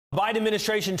Biden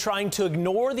administration trying to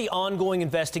ignore the ongoing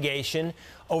investigation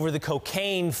over the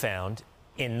cocaine found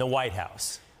in the White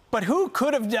House. But who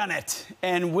could have done it?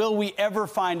 And will we ever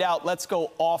find out? Let's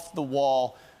go off the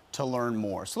wall to learn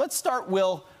more. So let's start,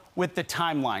 Will, with the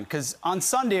timeline. Because on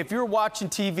Sunday, if you were watching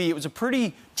TV, it was a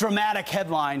pretty dramatic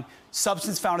headline.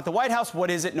 Substance found at the White House. What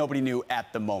is it? Nobody knew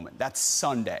at the moment. That's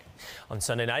Sunday. On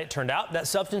Sunday night, it turned out that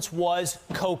substance was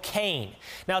cocaine.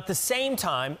 Now, at the same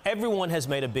time, everyone has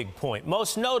made a big point,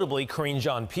 most notably Karine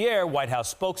Jean-Pierre, White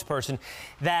House spokesperson,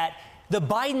 that the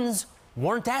Bidens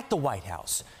weren't at the White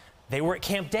House. They were at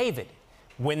Camp David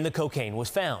when the cocaine was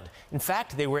found. In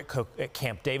fact, they were at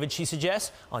Camp David, she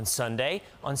suggests, on Sunday,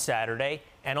 on Saturday,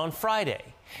 and on Friday,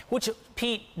 which,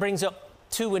 Pete, brings up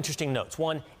two interesting notes.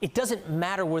 One, it doesn't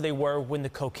matter where they were when the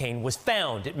cocaine was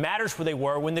found. It matters where they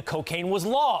were when the cocaine was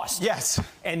lost. Yes.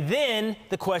 And then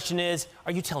the question is,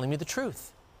 are you telling me the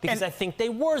truth? Because I think they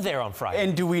were there on Friday.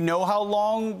 And do we know how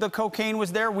long the cocaine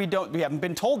was there? We haven't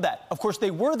been told that. Of course,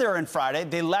 they were there on Friday.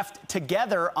 They left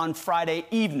together on Friday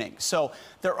evening. So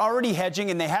they're already hedging,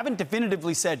 and they haven't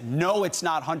definitively said, no, it's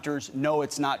not Hunter's, no,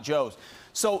 it's not Joe's.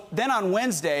 So then on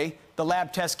Wednesday, the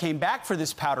lab test came back for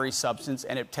this powdery substance,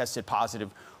 and it tested positive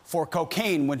for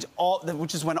cocaine, which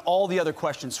is when all the other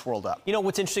questions swirled up. You know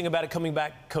what's interesting about it coming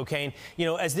back, cocaine? You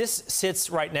know, as this sits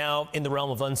right now in the realm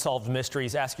of unsolved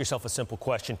mysteries, ask yourself a simple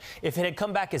question. If it had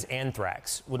come back as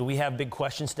anthrax, would we have big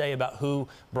questions today about who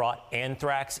brought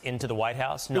anthrax into the White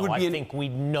House? No, I think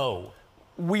we'd know.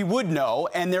 We would know,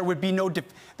 and there would be no...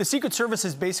 The Secret Service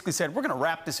has basically said, we're going to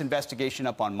wrap this investigation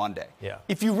up on Monday. Yeah.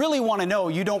 If you really want to know,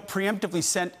 you don't preemptively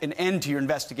set an end to your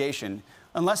investigation,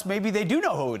 unless maybe they do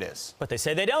know who it is. But they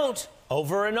say they don't,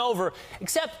 over and over.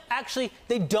 Except, actually,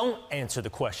 they don't answer the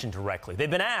question directly. They've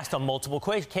been asked on multiple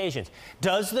occasions,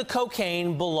 does the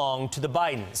cocaine belong to the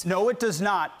Bidens? No, it does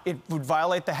not. It would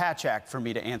violate the Hatch Act for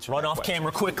me to answer Run that off question.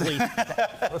 camera quickly.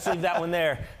 Let's leave that one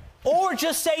there. Or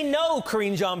just say no,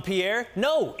 Karine Jean-Pierre.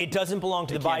 No, it doesn't belong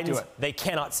to the Bidens. They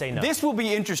cannot say no. This will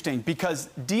be interesting because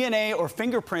DNA or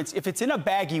fingerprints, if it's in a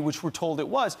baggie, which we're told it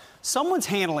was, someone's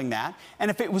handling that.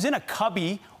 And if it was in a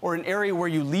cubby or an area where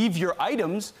you leave your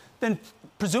items, then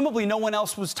presumably no one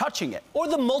else was touching it. Or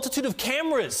the multitude of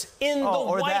cameras in the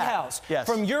White House. Yes.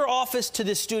 From your office to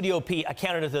this studio, Pete, I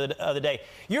counted it the other day.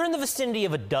 You're in the vicinity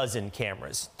of a dozen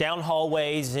cameras, down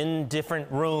hallways, in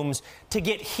different rooms, to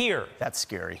get here. That's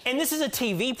scary. And this is a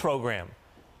TV program.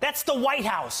 That's the White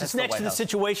House. It's next to the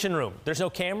Situation Room. There's no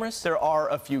cameras? There are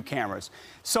a few cameras.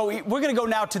 So we're going to go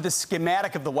now to the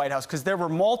schematic of the White House, because there were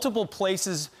multiple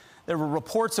places, there were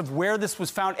reports of where this was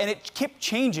found, and it kept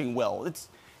changing, Will.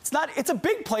 It's a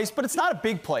big place, but it's not a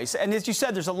big place. And as you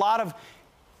said, there's a lot of,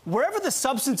 wherever the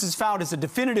substance is found is a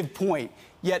definitive point,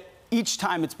 yet each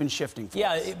time it's been shifting.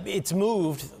 It's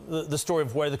moved, the story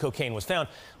of where the cocaine was found.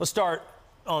 Let's start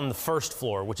on the first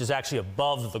floor, which is actually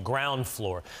above the ground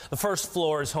floor. The first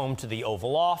floor is home to the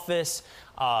Oval Office,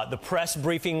 the press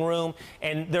briefing room,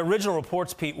 and the original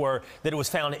reports, Pete, were that it was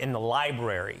found in the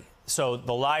library. So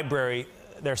the library,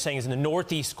 they're saying, is in the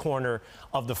northeast corner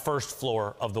of the first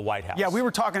floor of the White House. Yeah, we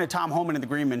were talking to Tom Homan in the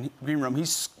green room.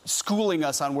 He's schooling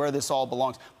us on where this all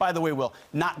belongs. By the way, Will,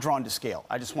 not drawn to scale.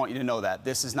 I just want you to know that.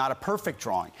 This is not a perfect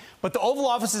drawing. But the Oval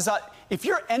Office is, if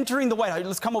you're entering the White House,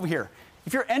 let's come over here.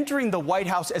 If you're entering the White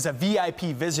House as a VIP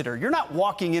visitor, you're not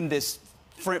walking in this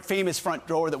famous front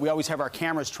door that we always have our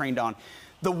cameras trained on.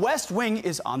 The West Wing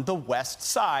is on the west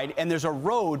side, and there's a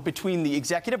road between the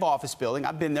Executive Office building,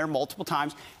 I've been there multiple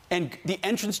times, and the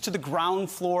entrance to the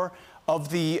ground floor of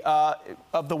the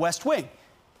West Wing.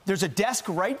 There's a desk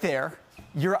right there.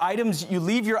 Your items, you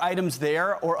leave your items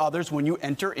there or others when you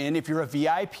enter in. If you're a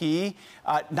VIP,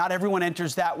 not everyone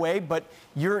enters that way, but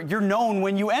you're known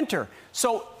when you enter.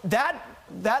 So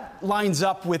that lines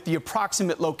up with the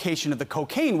approximate location of the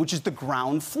cocaine, which is the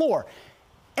ground floor.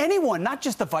 Anyone, not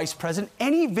just the vice president,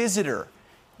 any visitor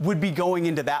would be going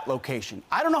into that location.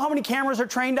 I don't know how many cameras are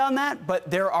trained on that,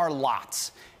 but there are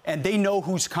lots. And they know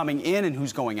who's coming in and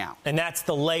who's going out. And that's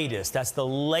the latest. That's the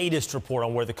latest report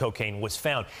on where the cocaine was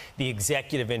found. The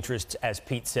executive interest, as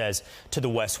Pete says, to the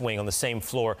West Wing on the same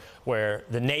floor where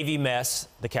the Navy mess,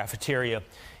 the cafeteria,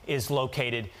 is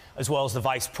located, as well as the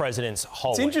vice president's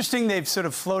hallway. It's interesting they've sort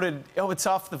of floated, it's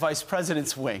off the vice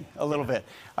president's wing a little bit.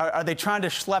 Are they trying to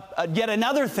schlep yet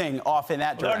another thing off in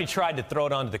that direction? They already tried to throw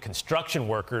it onto the construction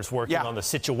workers working on the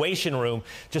Situation Room,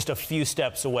 just a few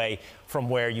steps away from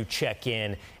where you check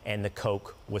in and the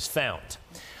coke was found.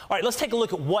 All right, let's take a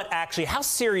look at how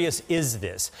serious is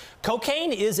this?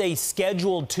 Cocaine is a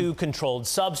Schedule II controlled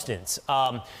substance,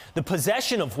 the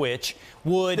possession of which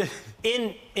would,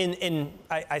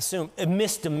 I assume, a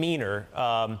misdemeanor,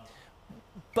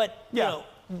 but, you know,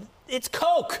 It's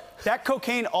coke. That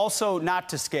cocaine also not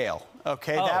to scale,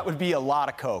 okay? Oh. That would be a lot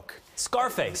of coke.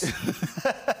 Scarface.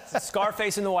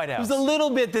 Scarface in the White House. There's a little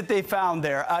bit that they found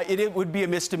there. It would be a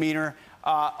misdemeanor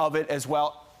of it as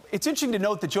well. It's interesting to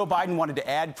note that Joe Biden wanted to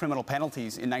add criminal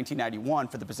penalties in 1991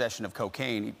 for the possession of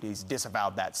cocaine. He's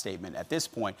disavowed that statement at this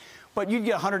point. But you'd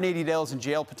get 180 days in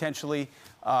jail potentially,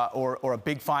 or a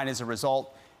big fine as a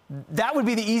result. That would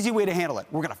be the easy way to handle it.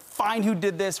 We're going to find who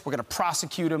did this. We're going to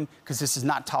prosecute him because this is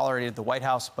not tolerated at the White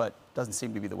House, but doesn't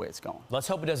seem to be the way it's going. Let's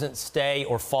hope it doesn't stay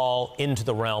or fall into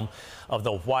the realm of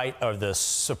the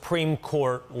Supreme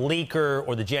Court leaker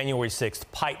or the January 6th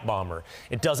pipe bomber.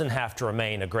 It doesn't have to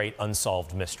remain a great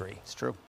unsolved mystery. It's true.